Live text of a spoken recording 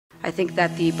I think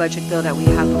that the budget bill that we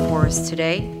have before us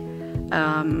today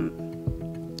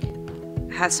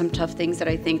has some tough things that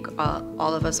I think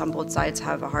all of us on both sides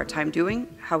have a hard time doing.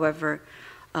 However,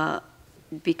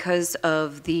 because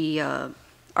of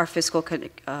our fiscal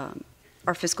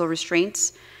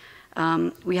restraints,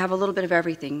 we have a little bit of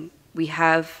everything. We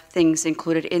have things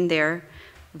included in there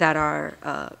that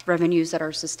are revenues that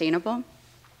are sustainable,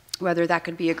 whether that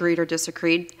could be agreed or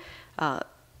disagreed.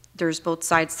 There's both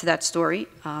sides to that story.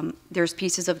 There's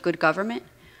pieces of good government.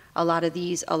 A lot of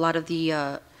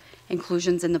the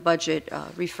inclusions in the budget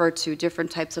refer to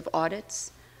different types of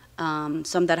audits,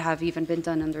 some that have even been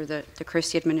done under the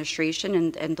Christie administration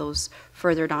and those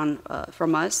further down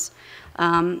from us.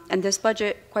 And this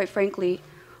budget, quite frankly,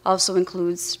 also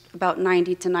includes about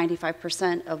 90 to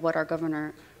 95% of what our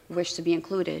governor wished to be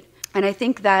included. And I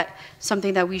think that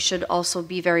something that we should also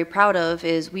be very proud of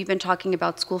is we've been talking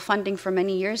about school funding for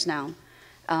many years now,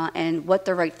 and what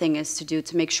the right thing is to do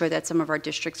to make sure that some of our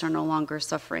districts are no longer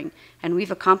suffering. And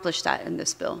we've accomplished that in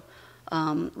this bill.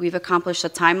 We've accomplished a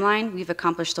timeline, we've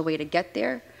accomplished a way to get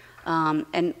there,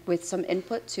 and with some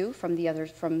input too from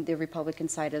the Republican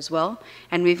side as well.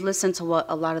 And we've listened to what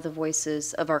a lot of the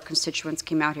voices of our constituents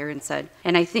came out here and said.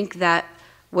 And I think that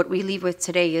what we leave with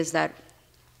today is that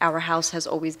our House has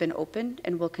always been open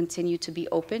and will continue to be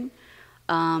open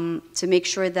to make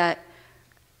sure that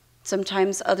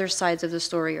sometimes other sides of the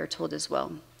story are told as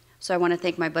well. So I want to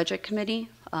thank my budget committee,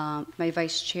 my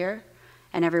vice chair,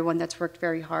 and everyone that's worked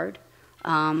very hard.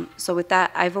 So with that,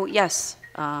 I vote yes.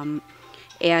 And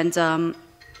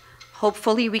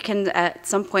hopefully we can at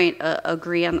some point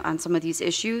agree on some of these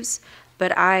issues.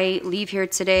 But I leave here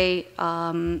today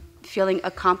feeling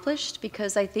accomplished,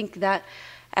 because I think that,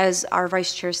 as our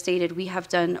vice chair stated, we have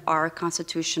done our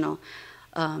constitutional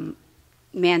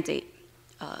mandate.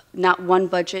 Not one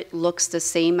budget looks the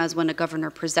same as when a governor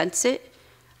presents it.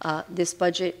 This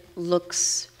budget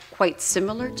looks quite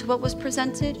similar to what was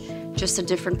presented, just a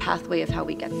different pathway of how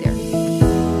we get there.